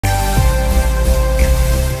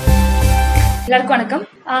எல்லாருக்கும் வணக்கம்.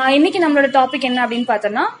 இன்னைக்கு நம்மளோட டாபிக் என்ன அப்படின்னு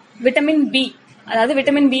பார்த்தோம்னா விட்டமின் பி, அதாவது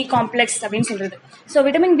விட்டமின் பி காம்ப்ளெக்ஸ் அப்படின்னு சொல்றது. ஸோ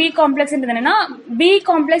விட்டமின் பி காம்ப்ளெக்ஸ் என்னன்னா, பி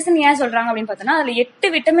காம்ப்ளெக்ஸ் ஏன் சொல்றாங்க அப்படின்னு பார்த்தோம்னா, அதுல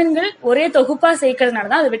 8 விட்டமின்கள் ஒரே தொகுப்பா சேர்க்கறதுனால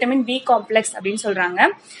தான் அது விட்டமின் பி காம்ப்ளெக்ஸ் அப்படின்னு சொல்றாங்க.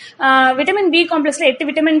 விட்டமின் பி காம்ப்ளெக்ஸ்ல 8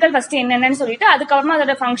 விட்டமின்கள் ஃபர்ஸ்ட் என்னென்னு சொல்லிட்டு அதுக்கப்புறமா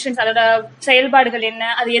அதோட ஃபங்க்ஷன்ஸ், அதோட செயல்பாடுகள்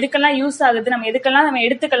என்ன, அது எதுக்கெல்லாம் யூஸ் ஆகுது, நம்ம எதுக்கெல்லாம் நம்ம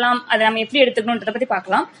எடுத்துக்கலாம், அதை நம்ம எப்படி எடுத்துக்கணும்ன்றத பத்தி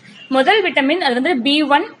பார்க்கலாம். முதல் விட்டமின் அது வந்து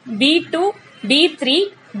B1, B2, B3,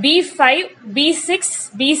 B5, B6,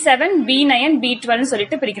 B7, B9, B12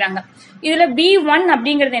 சொல்லிட்டு பிரிக்கிறாங்க. இதுல B1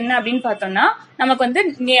 அப்படிங்கிறது என்ன அப்படின்னு பார்த்தோம்னா, நமக்கு வந்து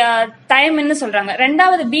தயமின்னு சொல்றாங்க.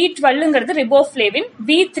 ரெண்டாவது B12ங்கிறது ரிபோஃப்ளேவின்.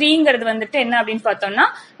 B3ங்கிறது வந்துட்டு என்ன அப்படின்னு பார்த்தோம்னா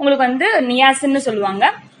உங்களுக்கு வந்து நியாசின்னு சொல்லுவாங்க.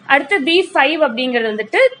 அடுத்து B5 அப்படிங்கிறது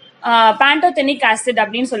வந்துட்டு பாண்டோதெனிக் ஆசிட்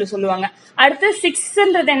அப்படின்னு சொல்லுவாங்க. அடுத்து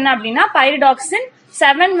 6ன்றது என்ன அப்படின்னா பைரிடாக்சின்,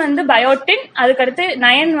 7 வந்து பயோட்டின், அதுக்கடுத்து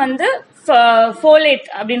 9 வந்து ஃபோலேட்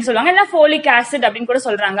அப்படின்னு சொல்லுவாங்க, இல்ல ஃபோலிக் ஆசிட் அப்படின்னு கூட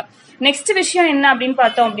சொல்றாங்க. நெக்ஸ்ட் விஷயம் என்ன அப்படின்னு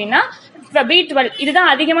பார்த்தோம் அப்படின்னா B12, இதுதான்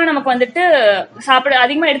அதிகமா நமக்கு வந்துட்டு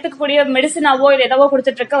அதிகமா எடுத்துக்கக்கூடிய மெடிசனாவோ இல்லை ஏதாவோ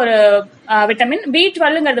கொடுத்துட்டு இருக்க ஒரு விட்டமின்.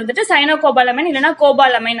 B12ங்கிறது வந்துட்டு சைனோகோபாலமைன் இல்லைன்னா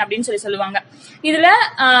கோபாலமைன் அப்படின்னு சொல்லுவாங்க. இதுல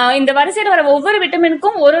இந்த வரிசையில வர ஒவ்வொரு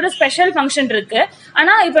விட்டமினுக்கும் ஒரு ஸ்பெஷல் ஃபங்க்ஷன் இருக்கு.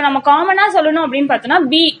 ஆனா இப்ப நம்ம காமனா சொல்லணும் அப்படின்னு பார்த்தோம்னா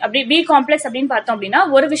பி காம்ப்ளெக்ஸ் அப்படின்னு பார்த்தோம் அப்படின்னா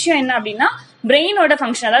ஒரு விஷயம் என்ன அப்படின்னா பிரெயினோட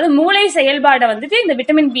ஃபங்க்ஷன், அதாவது மூளை செயல்பாடை வந்துட்டு இந்த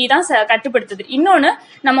விட்டமின் பி தான் கட்டுப்படுத்துது. இன்னொன்னு,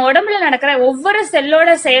 நம்ம உடம்புல நடக்கிற ஒவ்வொரு செல்லோட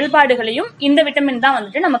செயல்பாடுகளையும் இந்த விட்டமின் தான்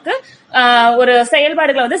வந்துட்டு நமக்கு ஒரு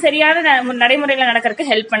செயல்பாடுகளை வந்து சரியான நடைமுறையில நடக்கிறதுக்கு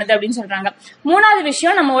ஹெல்ப் பண்ணுது அப்படின்னு சொல்றாங்க. மூணாவது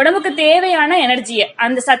விஷயம், நம்ம உடம்புக்கு தேவையான எனர்ஜியை,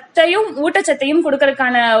 அந்த சத்தையும் ஊட்டச்சத்தையும்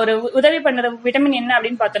கொடுக்கறதுக்கான ஒரு உதவி பண்ற விட்டமின் என்ன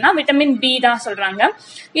அப்படின்னு பார்த்தோம்னா விட்டமின் பி தான் சொல்றாங்க.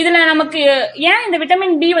 இதுல நமக்கு ஏன் இந்த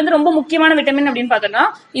விட்டமின் பி வந்து ரொம்ப முக்கியமான விட்டமின் அப்படின்னு பார்த்தோம்னா,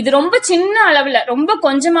 இது ரொம்ப சின்ன அளவுல ரொம்ப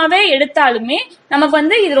கொஞ்சமாவே எடுத்தாலுமே நமக்கு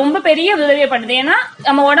வந்து இது ரொம்ப பெரிய உதவியை பண்ணுது. ஏன்னா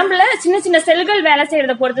நம்ம உடம்புல சின்ன சின்ன செல்கள் வேலை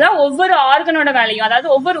செய்யறத பொறுத்துதான் ஒவ்வொரு ஆர்கனோட வேலையும், அதாவது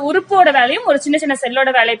ஒவ்வொரு உறுப்போட வேலையும் ஒரு சின்ன சின்ன செல்லோட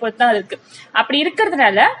வேலையை பொறுத்து தான் இருக்கு. அப்படி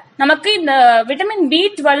இருக்கிறதுனால நமக்கு இந்த விட்டமின்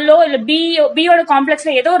B12 இல்ல பியோட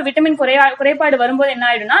காம்ப்ளெக்ஸ்ல ஏதோ ஒரு விட்டமின் குறைபாடு வரும்போது என்ன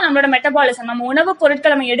ஆயிடும்னா நம்மளோட மெட்டபாலிசம், நம்ம உணவு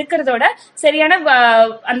பொருட்கள் நம்ம எடுக்கிறதோட சரியான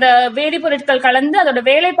அந்த வேதிப்பொருட்கள் கலந்து அதோட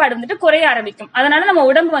வேலைப்பாடு வந்துட்டு குறைய ஆரம்பிக்கும். அதனால நம்ம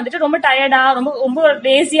உடம்பு வந்துட்டு ரொம்ப டயர்டா ரொம்ப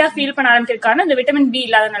லேசியா ஃபீல் பண்ண ஆரம்பிச்சிருக்காரு இந்த விட்டமின் பி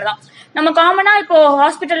இல்லாதனாலதான். நம்ம காமனா இப்போ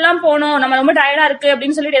ஹாஸ்பிட்டல்லாம் போனோம், நம்ம ரொம்ப டயர்டா இருக்கு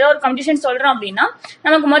அப்படின்னு சொல்லிட்டு ஏதோ ஒரு கண்டிஷன் சொல்றோம் அப்படின்னா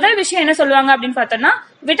நமக்கு முதல் விஷயம் என்ன சொல்லுவாங்க அப்படின்னு பார்த்தோம்னா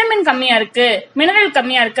விட்டமின் கம்மியா இருக்கு, மினரல்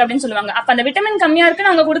கம்மியா இருக்கு அப்படின்னு சொல்லுவாங்க. அப்ப அந்த விட்டமின் கம்மியா இருக்கு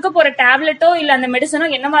அவங்க கொடுக்க போற டேப்லெட்டோ இல்ல அந்த மெடிசனோ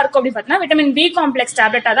என்னவா இருக்கும் அப்படின்னு பார்த்தோம்னா விட்டமின் பி காம்ப்ளெக்ஸ்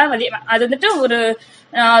டேப்லெட்டா தான். அது வந்துட்டு ஒரு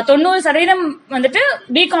 90% வந்துட்டு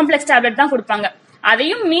பி காம்ப்ளெக்ஸ் டேப்லெட் தான் கொடுப்பாங்க.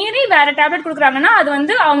 அதையும் மீறி வேற டேப்லெட் கொடுக்குறாங்கன்னா அது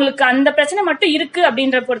வந்து அவங்களுக்கு அந்த பிரச்சனை மட்டும் இருக்கு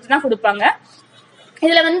அப்படின்ற பொறுத்து தான் கொடுப்பாங்க.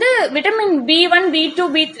 இதுல வந்து விட்டமின் B1, B2,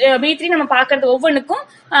 B3 நம்ம பாக்குறது ஒவ்வொன்றுக்கும்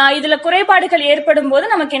இதுல குறைபாடுகள் ஏற்படும் போது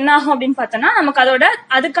நமக்கு என்ன ஆகும் அப்படின்னு பார்த்தோம்னா நமக்கு அதோட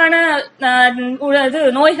அதுக்கான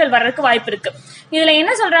நோய்கள் வர்றதுக்கு வாய்ப்பு இருக்கு. இதுல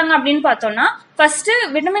என்ன சொல்றாங்க அப்படின்னு பார்த்தோம்னா ஃபர்ஸ்ட்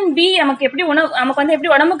விட்டமின் பி நமக்கு எப்படி நமக்கு வந்து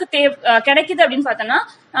எப்படி உடம்புக்கு கிடைக்குது அப்படின்னு பார்த்தோம்னா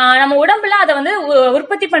நம்ம உடம்புல அதை வந்து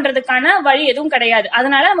உற்பத்தி பண்றதுக்கான வழி எதுவும் கிடையாது.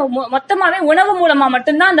 அதனால நம்ம மொத்தமாவே உணவு மூலமா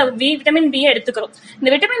மட்டும்தான் அந்த விட்டமின் பி எடுத்துக்கிறோம். இந்த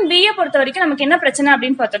விட்டமின் பி பொறுத்த வரைக்கும் நமக்கு என்ன பிரச்சனை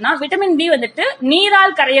அப்படின்னு பார்த்தோம்னா விட்டமின் பி வந்துட்டு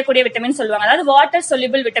நீரால் கரையக்கூடிய விட்டமின் சொல்லுவாங்க, அதாவது வாட்டர்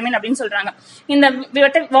soluble விட்டமின் அப்படின்னு சொல்றாங்க. இந்த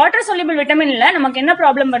வாட்டர் soluble விட்டமின்ல நமக்கு என்ன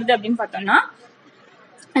ப்ராப்ளம் வருது அப்படின்னு பார்த்தோம்னா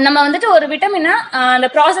நம்ம வந்துட்டு ஒரு விட்டமினை அந்த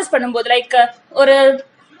ப்ராசஸ் பண்ணும்போது லைக் ஒரு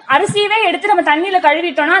அரிசியவே எடுத்து நம்ம தண்ணியில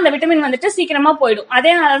கழுவிட்டோம்னா அந்த விட்டமின் வந்துட்டு சீக்கிரமா போயிடும்.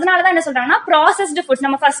 அதனாலதான் என்ன சொல்றாங்கன்னா ப்ராசஸ்டு ஃபுட்ஸ்,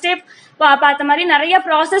 நம்ம ஃபர்ஸ்டே பார்த்த மாதிரி நிறைய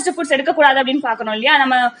ப்ராசஸ்டு ஃபுட்ஸ் எடுக்கக்கூடாது அப்படின்னு பாக்கணும் இல்லையா.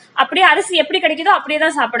 நம்ம அப்படியே அரிசி எப்படி கிடைக்குதோ அப்படியே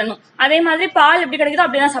தான் சாப்பிடணும், அதே மாதிரி பால் எப்படி கிடைக்குதோ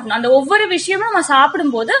அப்படியே தான் சாப்பிடணும். அந்த ஒவ்வொரு விஷயமும் நம்ம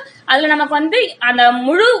சாப்பிடும் போது அதுல நமக்கு வந்து அந்த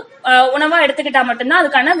முழு உணவா எடுத்துக்கிட்டா மட்டும்தான்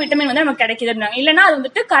அதுக்கான விட்டமின் வந்து நமக்கு கிடைக்குது. இல்லைன்னா அது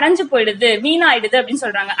வந்துட்டு கரைஞ்சு போயிடுது, வீணாயிடுது அப்படின்னு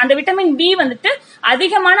சொல்றாங்க. அந்த விட்டமின் பி வந்துட்டு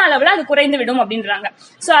அதிகமான அளவுல அது குறைந்து விடும் அப்படின்றாங்க.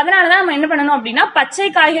 சோ அதனாலதான் நம்ம என்ன பண்ணணும் அப்படின்னா பச்சை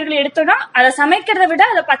காய்கறிகள் எடுத்தோம்னா அதை சமைக்கிறத விட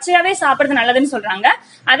அதை பச்சையாவே சாப்பிடுறது நல்லதுன்னு சொல்றாங்க.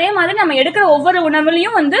 அதே மாதிரி நம்ம எடுக்கிற ஒவ்வொரு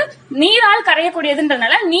உணவுலையும் வந்து நீரால்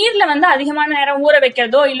கரையக்கூடியதுன்றதுனால நீர்ல வந்து அதிகமான நேரம் ஊற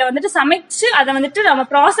வைக்கிறதோ இல்ல வந்துட்டு சமைச்சு அதை வந்துட்டு நம்ம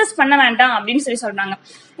ப்ராசஸ் பண்ண வேண்டாம் அப்படின்னு சொல்றாங்க.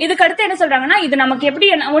 இதுக்கு அடுத்து என்ன சொல்றாங்கன்னா இது நமக்கு எப்படி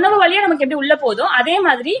உணவு வழியா நமக்கு எப்படி உள்ள போதோ அதே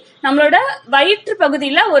மாதிரி நம்மளோட வயிற்று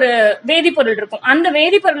பகுதியில ஒரு வேதிப்பொருள் இருக்கும். அந்த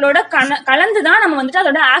வேதிப்பொருளோட கலந்துதான் நம்ம வந்துட்டு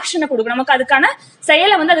அதோட ஆக்ஷனை கொடுக்கணும், நமக்கு அதுக்கான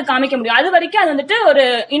செயலை வந்து அது காமிக்க முடியும். அது வரைக்கும் அது வந்துட்டு ஒரு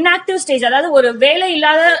இன்ஆக்டிவ் ஸ்டேஜ், அதாவது ஒரு வேலை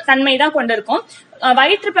இல்லாத தன்மை தான் கொண்டு இருக்கும்.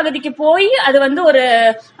 வயிற்று பகுதிக்கு போய் அது வந்து ஒரு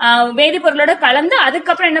வேதிப்பொருளோட கலந்து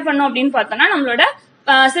அதுக்கப்புறம் என்ன பண்ணும் அப்படின்னு பார்த்தோம்னா நம்மளோட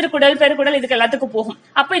சிறுகுடல், பெருக்குடல் இதுக்கு எல்லாத்துக்கும் போகும்.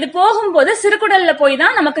 அப்ப இது போகும்போது சிறுகுடல்ல போய்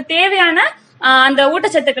தான் நமக்கு தேவையான அந்த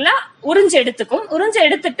ஊட்டச்சத்துக்களை உறிஞ்சு எடுத்துக்கும். உறிஞ்சு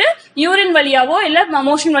எடுத்துட்டு யூரின் வழியாவோ இல்ல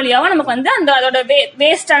மோஷன் வழியாவோ நமக்கு வந்து அந்த அதோட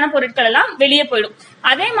வேஸ்டான பொருட்கள் எல்லாம் வெளியே போயிடும்.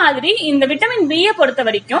 அதே மாதிரி இந்த விட்டமின் பி பொறுத்த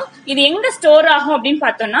வரைக்கும் இது எங்க ஸ்டோர் ஆகும் அப்படின்னு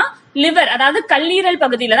பார்த்தோம்னா லிவர், அதாவது கல்லீரல்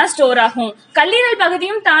பகுதியில தான் ஸ்டோர் ஆகும். கல்லீரல்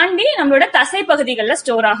பகுதியும் தாண்டி நம்மளோட தசை பகுதிகளில்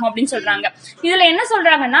ஸ்டோர் ஆகும் அப்படின்னு சொல்றாங்க. இதுல என்ன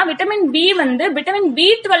சொல்றாங்கன்னா விட்டமின் பி வந்து விட்டமின்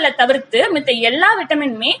B12 தவிர்த்து மித்த எல்லா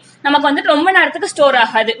விட்டமினுமே நமக்கு வந்து ரொம்ப நேரத்துக்கு ஸ்டோர்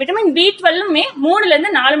ஆகாது. விட்டமின் B12மே 3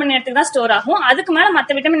 to 4 மணி நேரத்துக்கு தான் ஸ்டோர் ஆகும். அதுக்கு மேல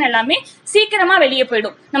மத்த விட்டமின் எல்லாமே சீக்கிரமா வெளியே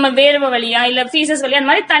போயிடும். நம்ம வேர்வை வழியா இல்ல ஃபீசஸ் வழியா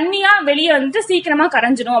அந்த மாதிரி தண்ணியா வெளியே வந்து சீக்கிரமா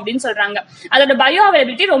கரைஞ்சிடும் அப்படின்னு சொல்றாங்க. அதோட பயோ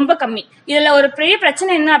அவைலபிலிட்டி ரொம்ப கம்மி. இதுல ஒரு பெரிய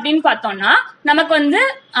பிரச்சனை என்ன அப்படின்னு பார்த்தோம்னா நமக்கு வந்து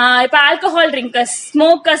இப்ப ஆல்கஹால் ட்ரிங்கர்ஸ்,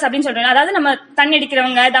 ஸ்மோக்கர்ஸ் அப்படின்னு சொல்றாங்க. அதாவது நம்ம தண்ணி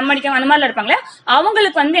அடிக்கிறவங்க, தம் அடிக்கிறவங்க அந்த மாதிரி இருப்பாங்களே,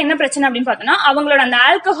 அவங்களுக்கு வந்து என்ன பிரச்சனை அப்படின்னு பார்த்தோம்னா அவங்களோட அந்த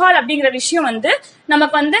ஆல்கஹால் அப்படிங்கிற விஷயம் வந்து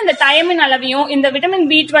நமக்கு வந்து இந்த தயமின் அளவையும் இந்த விட்டமின்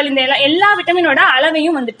B12 இந்த எல்லா விட்டமினோட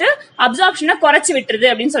அளவையும் வந்துட்டு அப்சார்ப்ஷனை குறைச்சு விட்டுருது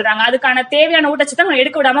அப்படின்னு சொல்றாங்க. அதுக்கான தேவையான ஊட்டச்சத்தை நம்ம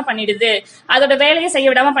எடுக்க விடாம பண்ணிடுது, அதோட வேலையை செய்ய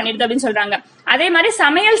விடாம பண்ணிடுது அப்படின்னு சொல்றாங்க. அதே மாதிரி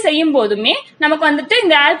சமையல் செய்யும் போதுமே நமக்கு வந்துட்டு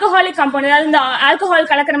இந்த ஆல்கஹாலிக் காம்பவுண்ட், அதாவது இந்த ஆல்கஹால்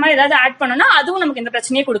கலக்கிற மாதிரி ஏதாவது ஆட் பண்ணோம்னா அதுவும் நமக்கு இந்த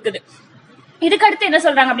பிரச்சனையை கொடுக்குது. இதுக்கு அடுத்து என்ன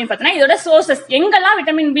சொல்றாங்க அப்படின்னு பார்த்தோம்னா இதோட சோர்சஸ் எங்கெல்லாம்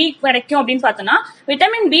விட்டமின் பி கிடைக்கும் அப்படின்னு பார்த்தோம்னா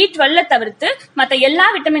விட்டமின் B12 தவிர்த்து மற்ற எல்லா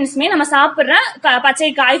விட்டமின்ஸுமே நம்ம சாப்பிடுற பச்சை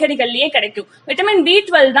காய்கறிகள்லயே கிடைக்கும். விட்டமின்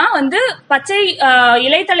B12 தான் வந்து பச்சை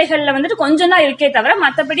இலைத்தலைகள்ல வந்துட்டு கொஞ்சம் தான் இருக்கே தவிர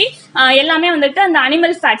மற்றபடி எல்லாமே வந்துட்டு அந்த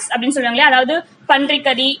அனிமல் ஃபேட்ஸ் அப்படின்னு சொல்லுவாங்களே, அதாவது பன்றி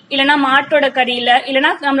கறி இல்லைன்னா மாட்டோட கறியில இல்லைன்னா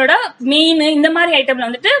நம்மளோட மீன் இந்த மாதிரி ஐட்டம்ல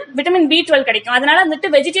வந்துட்டு விட்டமின் B12 கிடைக்கும். அதனால வந்துட்டு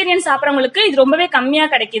வெஜிடேரியன் சாப்பிடறவங்களுக்கு இது ரொம்பவே கம்மியா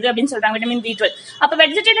கிடைக்குது அப்படின்னு சொல்றாங்க விட்டமின் B12. அப்ப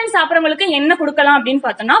வெஜிடேரியன் சாப்பிடறவங்களுக்கு என்ன கொடுக்கலாம் அப்படின்னு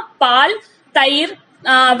பார்த்தோம்னா பால், தயிர்,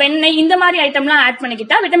 வெண்ணெய் இந்த மாதிரி ஐட்டம்லாம் ஆட்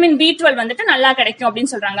பண்ணிக்கிட்டா விட்டமின் B12 வந்துட்டு நல்லா கிடைக்கும்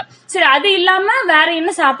அப்படின்னு சொல்றாங்க. சரி, அது இல்லாம வேற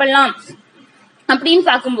என்ன சாப்பிடலாம் அப்படின்னு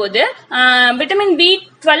பார்க்கும்போது விட்டமின்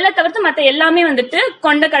B12 தவிர்த்து மற்ற எல்லாமே வந்துட்டு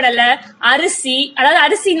கொண்டக்கடலை, அரிசி, அதாவது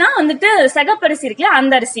அரிசினா வந்துட்டு சிகப்பரிசி இருக்குல்ல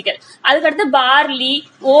அந்த அரிசிகள், அதுக்கடுத்து பார்லி,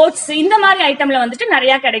 ஓட்ஸ் இந்த மாதிரி ஐட்டம்ல வந்துட்டு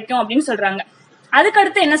நிறைய கிடைக்கும் அப்படின்னு சொல்றாங்க.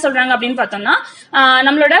 அதுக்கடுத்து என்ன சொல்றாங்க அப்படின்னு பார்த்தோம்னா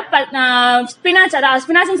நம்மளோட ஸ்பினாச், அதாவது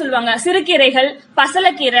ஸ்பினாச் சொல்லுவாங்க, சிறுகீரைகள்,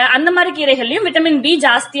 பசலக்கீரை அந்த மாதிரி கீரைகள்லயும் விட்டமின் பி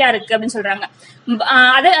ஜாஸ்தியா இருக்கு அப்படின்னு சொல்றாங்க.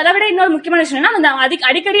 அதை விட இன்னொரு முக்கியமான விஷயம் என்னன்னா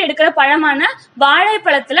அடிக்கடி எடுக்கிற பழமான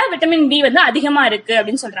வாழைப்பழத்துல விட்டமின் பி வந்து அதிகமா இருக்கு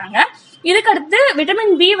அப்படின்னு சொல்றாங்க. இதுக்கடுத்து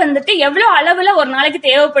விட்டமின் பி வந்துட்டு எவ்வளவு அளவுல ஒரு நாளைக்கு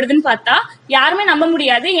தேவைப்படுதுன்னு பார்த்தா யாருமே நம்ப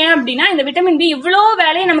முடியாது. ஏன் அப்படின்னா இந்த விட்டமின் பி இவ்வளவு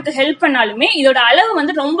வேலையை நமக்கு ஹெல்ப் பண்ணாலுமே இதோட அளவு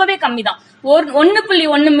வந்து ரொம்பவே கம்மி தான்.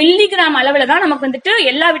 1.1 மில்லிகிராம் அளவுல தான் நமக்கு வந்துட்டு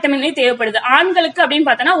எல்லா விட்டமின்லையும் தேவைப்படுது. ஆண்களுக்கு அப்படின்னு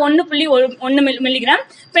பார்த்தோம்னா 1.1 மில்லிகிராம்,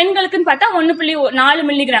 பெண்களுக்குன்னு பார்த்தா 1.4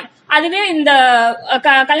 மில்லிகிராம். அதுவே இந்த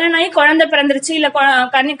கல்யாணம் ஆகி குழந்தை பிறந்துருச்சு இல்ல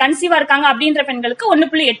கன்சீவா இருக்காங்க அப்படின்ற பெண்களுக்கு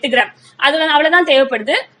 1.8 கிராம் அவ்வளவுதான்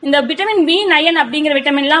தேவைப்படுது. இந்த விட்டமின் B9 அப்படிங்கிற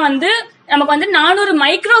விட்டமின் எல்லாம் வந்து நமக்கு வந்து 400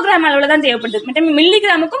 மைக்ரோகிராம் அளவுல தான் தேவைப்படுது. விட்டமின்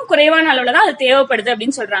மில்லிகிராமுக்கும் குறைவான அளவுல தான் அது தேவைப்படுது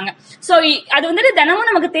அப்படின்னு சொல்றாங்க. சோ அது வந்துட்டு தினமும்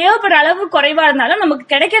நமக்கு தேவைப்படுற அளவு குறைவா இருந்தாலும் நமக்கு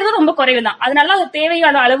கிடைக்கிறது ரொம்ப குறைவு தான். அதனால அது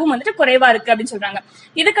தேவையான அளவும் வந்துட்டு குறைவா இருக்கு அப்படின்னு சொல்றாங்க.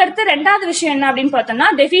 இதுக்கு அடுத்து ரெண்டாவது விஷயம் என்ன அப்படின்னு பார்த்தோம்னா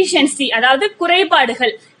டெஃபிஷியன்சி, அதாவது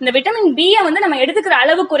குறைபாடுகள். இந்த விட்டமின் B வந்து நம்ம எடுத்துக்கிற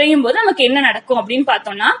அளவு குறையும் போது நமக்கு என்ன நடக்கும் அப்படின்னு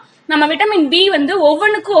பார்த்தோம்னா நம்ம விட்டமின் பி வந்து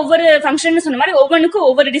ஒவ்வொன்றுக்கும் ஒவ்வொரு ஃபங்க்ஷன் சொன்ன மாதிரி ஒவ்வொன்றுக்கும்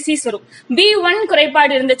ஒவ்வொரு டிசீஸ் வரும். B1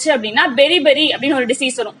 குறைபாடு இருந்துச்சு அப்படின்னா பெரிபெரி அப்படின்னு ஒரு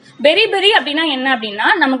டிசீஸ் வரும். பெரிபெரி அப்படின்னா என்ன அப்படின்னா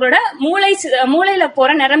நம்மளோட மூளையில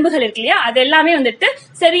போற நரம்புகள் இருக்கு இல்லையா, அது எல்லாமே வந்துட்டு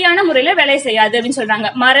சரியான முறையில வேலை செய்யாது அப்படின்னு சொல்றாங்க.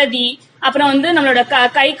 மறதி, அப்புறம் வந்து நம்மளோட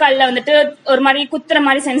கை கால்ல வந்துட்டு ஒரு மாதிரி குத்துற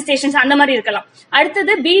மாதிரி சென்சேஷன்ஸ் அந்த மாதிரி இருக்கலாம்.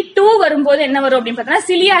 அடுத்தது B2 வரும்போது என்ன வரும் அப்படின்னு பார்த்தோம்னா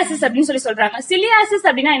சிலியாசிஸ் அப்படின்னு சொல்றாங்க. சிலியாசிஸ்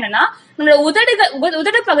அப்படின்னா என்னன்னா நம்மளோட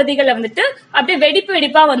உதடு பகுதிகளை வந்துட்டு அப்படியே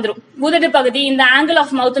வெடிப்பா வந்துடும். உதடு பகுதி, இந்த ஆங்கிள்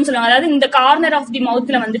ஆஃப் மவுத்னு சொல்லுவாங்க, அதாவது இந்த கார்னர் ஆஃப் தி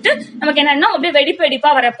மவுத்ல வந்துட்டு நமக்கு என்னன்னா அப்படியே வெடிப்பா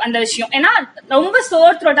வர அந்த விஷயம். ஏன்னா ரொம்ப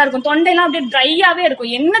சோர் த்ரோட்டா இருக்கும், தொண்டையெல்லாம் அப்படியே ட்ரையாவே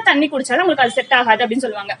இருக்கும், என்ன தண்ணி குடிச்சாலும் உங்களுக்கு அது செட் ஆகாது அப்படின்னு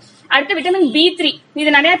சொல்லுவாங்க. அடுத்து விட்டமின் B3, இது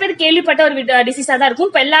நிறைய பேர் கேள்விப்பட்ட ஒரு டிசீஸா தான்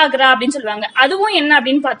இருக்கும், பெல்லாகிரா அப்படின்னு சொல்லுவாங்க. அதுவும் என்ன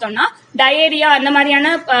அப்படின்னு பார்த்தோம்னா டயரியா அந்த மாதிரியான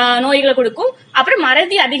நோய்களை கொடுக்கும். அப்புறம்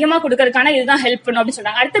மறதி அதிகமா கொடுக்கறதுக்கான இதுதான் ஹெல்ப் பண்ணும் அப்படின்னு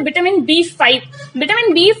சொல்றாங்க. அடுத்து விட்டமின் B5.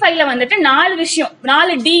 விட்டமின் B5ல வந்துட்டு 4 விஷயம்,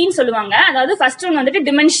 4 Dன்னு சொல்லுவாங்க. அதாவது ஃபர்ஸ்ட் ஒன் வந்துட்டு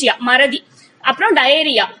டிமென்ஷியா, மறதி. அப்புறம்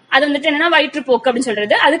டயரியா, அது வந்துட்டு என்னன்னா வயிற்றுப்போக்கு அப்படின்னு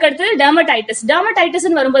சொல்றது. அதுக்கு அடுத்தது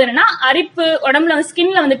டெர்மடைட்டிஸ் வரும்போது என்னன்னா அரிப்பு, உடம்புல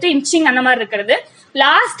ஸ்கின்ல வந்துட்டு இன்ச்சிங் அந்த மாதிரி இருக்கிறது.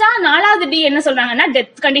 லாஸ்டா 4வது டி என்ன சொல்றாங்கன்னா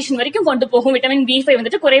டெத் கண்டிஷன் வரைக்கும் கொண்டு போகும் விட்டமின் B5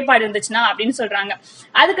 வந்துட்டு குறைபாடு இருந்துச்சுன்னா அப்படின்னு சொல்றாங்க.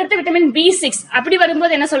 அதுக்கடுத்து விட்டமின் B6 அப்படி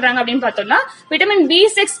வரும்போது என்ன சொல்றாங்க அப்படின்னு பார்த்தோம்னா விட்டமின்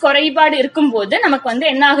B6 குறைபாடு இருக்கும் போது நமக்கு வந்து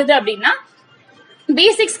என்ன ஆகுது அப்படின்னா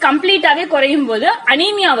B6 கம்ப்ளீட்டாவே குறையும் போது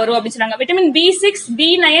அனீமியா வரும் அப்படின்னு சொல்றாங்க. விட்டமின் B6,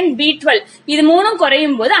 B9, B12 இது மூணும்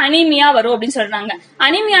குறையும் போது அனீமியா வரும் அப்படின்னு சொல்றாங்க.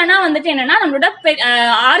 அனீமியானா வந்துட்டு என்னன்னா நம்மளோட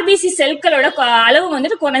RBC செல்களோட அளவு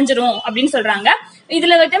வந்துட்டு குறைஞ்சிரும் அப்படின்னு சொல்றாங்க.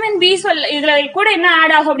 இதுல விட்டமின் B இதுல கூட என்ன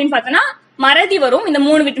ஆட் ஆகும் அப்படின்னு பார்த்தோம்னா மறதி வரும் இந்த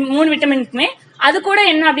மூணு விட்டமினுக்குமே. அது கூட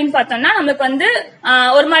என்ன அப்படின்னு பார்த்தோம்னா நம்மளுக்கு வந்து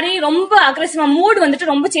ஒரு மாதிரி ரொம்ப அக்ரெசிவா மூட் வந்துட்டு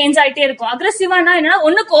ரொம்ப சேஞ்ச் ஆயிட்டே இருக்கும். அக்ரெசிவானா என்னன்னா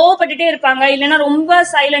ஒண்ணு கோவப்பட்டுட்டே இருப்பாங்க, இல்லைன்னா ரொம்ப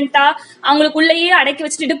சைலண்டா அவங்களுக்குள்ளேயே அடக்கி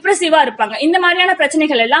வச்சுட்டு டிப்ரெசிவா இருப்பாங்க. இந்த மாதிரியான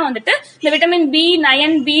பிரச்சனைகள் எல்லாம் வந்துட்டு இந்த விட்டமின்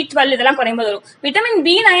B9 B12 இதெல்லாம் குறையும்போது வரும். விட்டமின்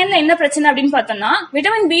B9ல என்ன பிரச்சனை அப்படின்னு பார்த்தோம்னா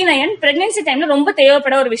விட்டமின் B9 பிரெக்னன்சி டைம்ல ரொம்ப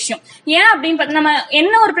தேவைப்பட ஒரு விஷயம். ஏன் அப்படின்னு பார்த்தா நம்ம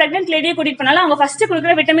என்ன ஒரு பிரெக்னன்ட் லேடியை கூட்டிட்டு போனாலும் அவங்க ஃபர்ஸ்ட்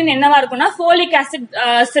கொடுக்குற விட்டமின் என்னவா இருக்கும்னா ஃபோலிக் ஆசிட்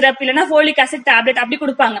சிரப் இல்லைன்னா ஃபோலிக் ஆசிட் டேப்லெட் அப்படி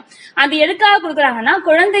கொடுப்பாங்க. அது எதுக்காக கொடுக்குறாங்கன்னா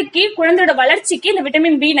குழந்தையோட வளர்ச்சிக்கு இந்த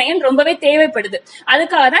விட்டமின் B9 ரொம்பவே தேவைப்படுது.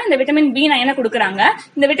 அதுக்காக தான் இந்த விட்டமின் B9 கொடுக்குறாங்க.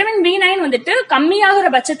 இந்த விட்டமின் B9 வந்துட்டு கம்மியாகிற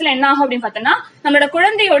பட்சத்துல என்ன ஆகும் அப்படின்னு பார்த்தோம்னா நம்மளோட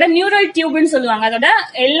குழந்தையோட நியூரல் டியூப்னு சொல்லுவாங்க, அதோட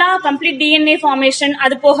எல்லா கம்ப்ளீட் DNA ஃபார்மேஷன்,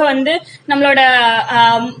 அது போக வந்து நம்மளோட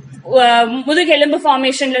முதுகெலும்பு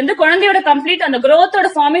ஃபார்மேஷன்ல இருந்து குழந்தையோட கம்ப்ளீட் அந்த growthோட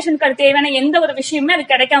ஃபார்மேஷனுக்கு தேவையான எந்த ஒரு விஷயமே அது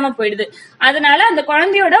கிடைக்காம போயிடுது. அதனால அந்த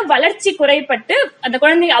குழந்தையோட வளர்ச்சி குறைப்பட்டு அந்த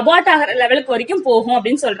குழந்தை அபார்ட் ஆகிற லெவலுக்கு வரைக்கும் போகும்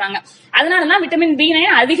அப்படின்னு சொல்றாங்க. அதனாலதான் விட்டமின் B9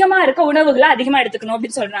 அதிகமா இருக்க உணவுகளை அதிகமா எடுத்துக்கணும்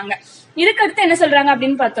அப்படின்னு சொல்றாங்க. இதுக்கடுத்து என்ன சொல்றாங்க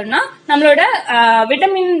அப்படின்னு பார்த்தோம்னா நம்மளோட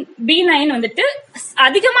விட்டமின் B9 வந்துட்டு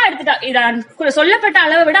அதிகமா எடுத்துட்டா சொல்லப்பட்ட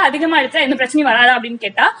அளவை விட அதிகமா எடுத்தா எந்த பிரச்சனையும் வராதா அப்படின்னு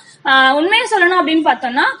கேட்டா உண்மையை சொல்லணும் அப்படின்னு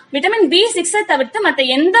பார்த்தோம்னா விட்டமின் B6 தவிர்த்து மத்த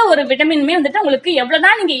எந்த ஒரு விட்டமினுமே வந்துட்டு உங்களுக்கு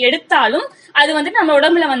எவ்வளவுதான் நீங்க எடுத்தாலும் அது வந்துட்டு நம்ம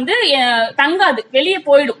உடம்புல வந்து தங்காது, வெளியே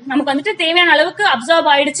போயிடும். நமக்கு வந்துட்டு தேவையான அளவுக்கு அப்சர்வ்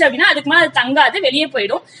ஆயிடுச்சு அப்படின்னா அதுக்கு மேல அது தங்காது, வெளியே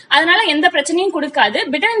போயிடும். அதனால எந்த பிரச்சனையும் கொடுக்காது.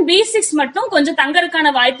 விட்டமின் B6 மட்டும் கொஞ்சம்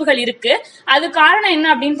தங்கறதுக்கான வாய்ப்புகள் இருக்கு. அது காரணம் என்ன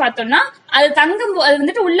அப்படின்னு பார்த்தோம்னா அது அது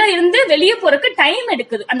வந்துட்டு உள்ள இருந்து வெளியே போறதுக்கு டைம்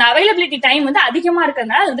எடுக்குது. அந்த அவைலபிலிட்டி டைம் வந்து அதிகமா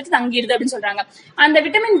இருக்கிறதுனால அது வந்துட்டு தங்கிடுது அப்படின்னு சொல்றாங்க. அந்த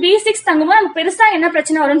விட்டமின் B6 தங்கும்போது நமக்கு பெருசா என்ன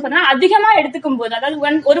பிரச்சனை வரும்னு பார்த்தா அதிகமா எடுத்துக்கும் போது, அதாவது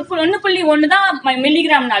 1.1 தான்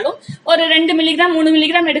மில்லிகிராம்னாலும் ஒரு 2 மில்லிகிராம் 3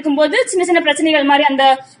 மில்லிகிராம் எடுக்கும்போது சின்ன சின்ன பிரச்சனைகள் மாதிரி அந்த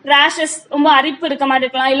ரேஷஸ், ரொம்ப அரிப்பு இருக்க மாதிரி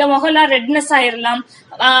இருக்கலாம், இல்ல முகலாம் ரெட்னஸ் ஆயிரலாம்,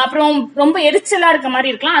 அப்புறம் ரொம்ப எரிச்சலா இருக்க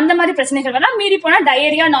மாதிரி இருக்கலாம். அந்த மாதிரி பிரச்சனைகள் வரலாம். மீறி போனா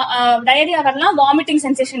டயரியா வரலாம், வாமிட்டிங்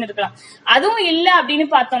சென்சேஷன் இருக்கலாம். அதுவும் இல்ல அப்படின்னு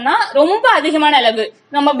பார்த்தோம்னா ரொம்ப அதிகமான அளவு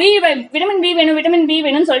நம்ம விட்டமின் பி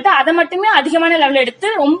வேணும்னு சொல்லிட்டு அதை மட்டுமே அதிகமான லெவல் எடுத்து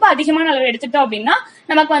ரொம்ப அதிகமான அளவு எடுத்துட்டோம் அப்படின்னா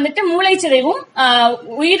நமக்கு வந்துட்டு மூளைச்சிதைவும்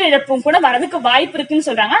உயிரிழப்பும் கூட வரதுக்கு வாய்ப்பு இருக்குன்னு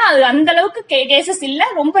சொல்றாங்க. அது அந்த அளவுக்கு கேசஸ் இல்ல,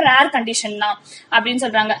 ரொம்ப ரேர் கண்டிஷன் தான் அப்படின்னு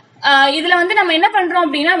சொல்றாங்க. இதுல வந்து நம்ம என்ன பண்றோம்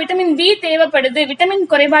அப்படின்னா விட்டமின் பி தேவைப்படுது, விட்டமின்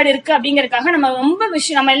குறைபாடு இருக்கு அப்படிங்கறதுக்காக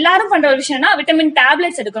நம்ம எல்லாரும் பண்ற ஒரு விஷயம்னா விட்டமின்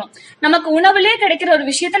டேப்லெட்ஸ் எடுக்கணும். நமக்கு உணவுலயே கிடைக்கிற ஒரு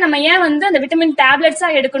விஷயத்த நம்ம ஏன் வந்து அந்த விட்டமின் டேப்லெட்ஸா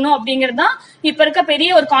எடுக்கணும் அப்படிங்கறதுதான் இப்ப இருக்க பெரிய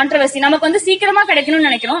ஒரு கான்ட்ரவர்சி. நமக்கு வந்து சீக்கிரமா கிடைக்கணும்னு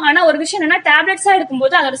நினைக்கிறோம். ஆனா ஒரு விஷயம் என்னன்னா டேப்லெட்ஸா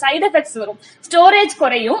எடுக்கும்போது அதோட சைடு எஃபெக்ட்ஸ் வரும், ஸ்டோரேஜ்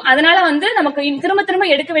குறையும். அதனால வந்து நமக்கு திரும்ப திரும்ப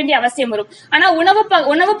எடுக்க வேண்டிய அவசியம் வரும். ஆனா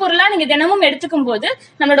உணவு பொருளா நீங்க தினமும் எடுத்துக்கும் போது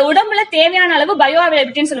நம்மளோட உடம்புல தேவையான அளவு பயோ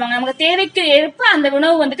அவைலபிலிட்டின்னு சொல்லுவாங்க. நமக்கு தேவைக்கு ஏற்ப அந்த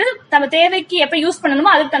உணவு வந்துட்டு நம்ம தேவைக்கு எப்ப யூஸ் பண்ணணுமோ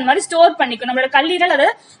அதுக்கு தகுந்த மாதிரி ஸ்டோர் பண்ணிக்கும். நம்மளோட கல்லீரல் அதை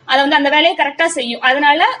வந்து அந்த வேலையை கரெக்டா செய்யும்.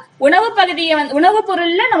 அதனால உணவு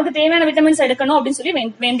பொருள்ல நமக்கு தேவையான விட்டமின்ஸ் எடுக்கணும் அப்படின்னு சொல்லி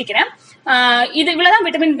வேண்டிக்கிறேன். இது இவ்வளவுதான்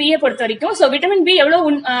விட்டமின் B பொறுத்த வரைக்கும். சோ விட்டமின் B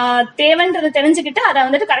எவ்வளவு தேவைன்றதை தெரிஞ்சுக்கிட்டு அதை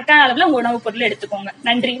வந்துட்டு கரெக்டான அளவுல உங்க உணவு பொருள் எடுத்துக்கோங்க.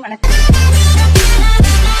 நன்றி, வணக்கம்.